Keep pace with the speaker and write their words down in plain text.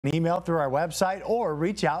An email through our website or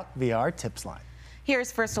reach out via our tips line.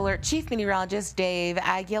 Here's First Alert Chief Meteorologist Dave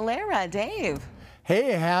Aguilera. Dave.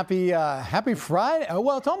 Hey, happy Friday. Oh,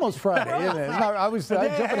 well, it's almost Friday, isn't it? I was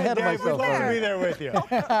jumping ahead of myself. We'd love to be there with you.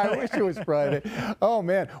 I wish it was Friday. Oh,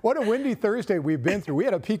 man. What a windy Thursday we've been through. We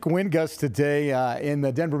had a peak wind gust today in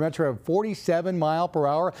the Denver metro of 47 miles per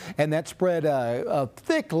hour, and that spread a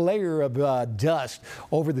thick layer of dust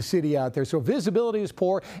over the city out there. So visibility is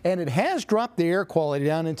poor, and it has dropped the air quality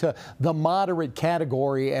down into the moderate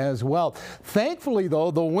category as well. Thankfully,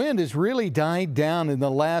 though, the wind has really died down in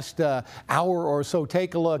the last hour or so.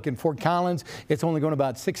 Take a look in Fort Collins. It's only going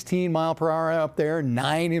about 16 miles per hour up there,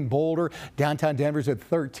 9 in Boulder. Downtown Denver's at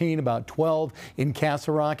 13, about 12 in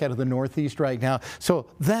Castle Rock out of the northeast right now. So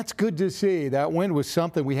that's good to see. That wind was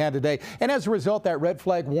something we had today. And as a result, that red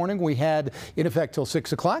flag warning we had in effect till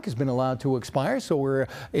 6 o'clock has been allowed to expire. So we're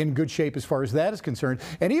in good shape as far as that is concerned.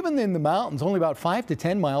 And even in the mountains, only about 5 to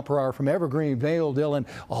 10 miles per hour from Evergreen, Vale, Dillon,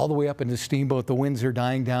 all the way up into Steamboat. The winds are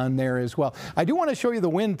dying down there as well. I do want to show you the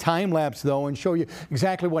wind time lapse, though, and show you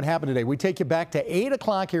exactly what happened today. We take you back to 8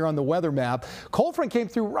 o'clock here on the weather map. Cold front came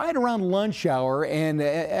through right around lunch hour, and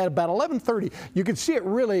at about 11:30, you could see it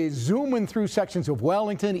really zooming through sections of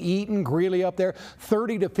Wellington, Eaton, Greeley up there,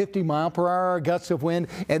 30 to 50 mile per hour gusts of wind.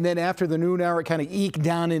 And then after the noon hour, it kind of eked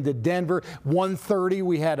down into Denver. 1:30,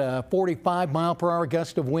 we had a 45 mile per hour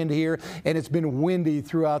gust of wind here, and it's been windy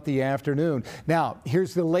throughout the afternoon. Now,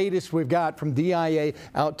 here's the latest we've got from DIA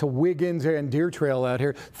out to Wiggins and Deer Trail out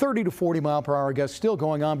here. 30 to 40 mile per hour gusts still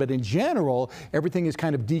going on, but in general, everything is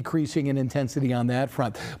kind of decreasing in intensity on that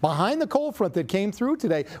front. Behind the cold front that came through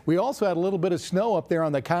today, we also had a little bit of snow up there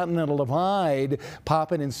on the Continental Divide,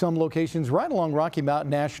 popping in some locations right along Rocky Mountain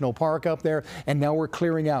National Park up there, and now we're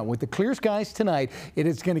clearing out. With the clear skies tonight, it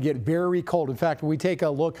is going to get very cold. In fact, when we take a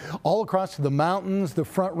look all across the mountains, the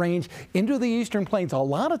Front Range, into the eastern plains, a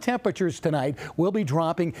lot of temperatures tonight will be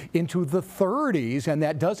dropping into the 30s, and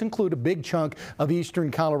that does include a big chunk of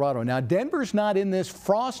eastern Colorado. Now, Denver's not in this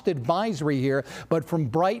frost advisory here, but from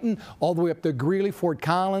Brighton all the way up to Greeley, Fort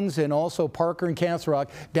Collins, and also Parker and Castle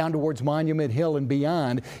Rock down towards Monument Hill and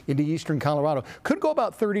beyond into eastern Colorado. Could go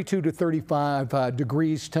about 32 to 35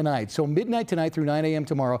 degrees tonight. So midnight tonight through 9 a.m.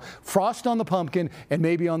 tomorrow. Frost on the pumpkin and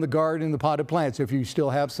maybe on the garden and the potted plants. If you still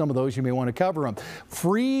have some of those, you may want to cover them.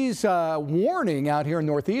 Freeze warning out here in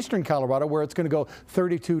northeastern Colorado, where it's going to go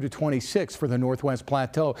 32 to 26 for the Northwest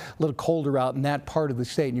Plateau. A little colder out in that part of the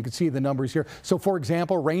state, and you can see the numbers here. So for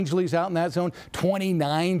example, Rangeley's out in that zone,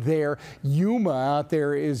 29 there. Yuma out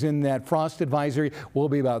there is in that frost advisory. Will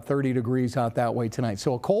be about 30 degrees out that way tonight.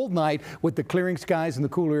 So a cold night with the clearing skies and the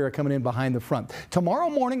cooler air coming in behind the front. Tomorrow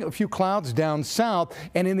morning, a few clouds down south,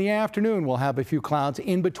 and in the afternoon, we'll have a few clouds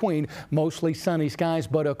in between. Mostly sunny skies,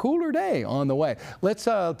 but a cooler day on the way. Let's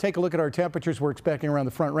take a look at our temperatures we're expecting around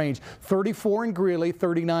the Front Range. 34 in Greeley,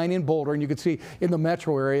 39 in Boulder, and you can see in the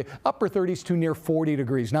metro area, upper 30s to near 40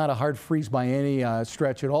 degrees. Not a hard freeze by any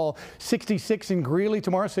stretch at all. 66 in Greeley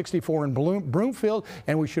tomorrow, 64 in Broomfield,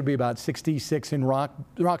 and we should be about 66 in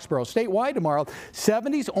Roxborough. Statewide tomorrow,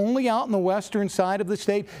 70s only out in the western side of the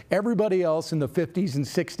state. Everybody else in the 50s and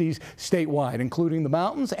 60s statewide, including the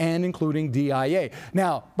mountains and including DIA.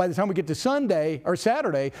 Now, by the time we get to Sunday or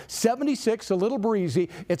Saturday, 76, a little breezy.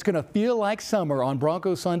 It's going to feel like summer on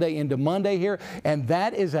Bronco Sunday into Monday here, and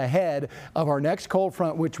that is ahead of our next cold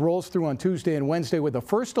front, which rolls through on Tuesday and Wednesday with a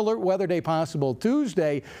first alert weather day possible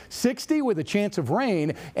Tuesday, 60 with a chance of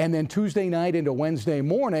rain, and then Tuesday night into Wednesday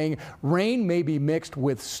morning, rain may be mixed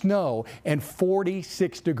with snow, and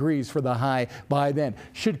 46 degrees for the high by then.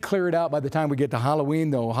 Should clear it out by the time we get to Halloween,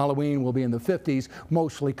 though. Halloween will be in the 50s,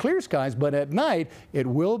 mostly clear skies, but at night it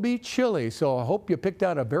will be chilly. So I hope you picked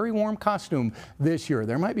out a very warm costume this year.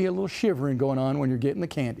 There might be a little shivering going on when you're getting the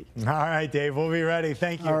candy. All right, Dave, we'll be ready.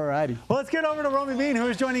 Thank you. All righty. Well, let's get over to Romy Bean, who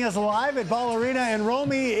is joining us live at Ball Arena. And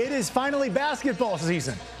Romy, it is finally basketball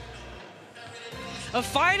season.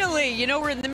 Finally, you know, we're in the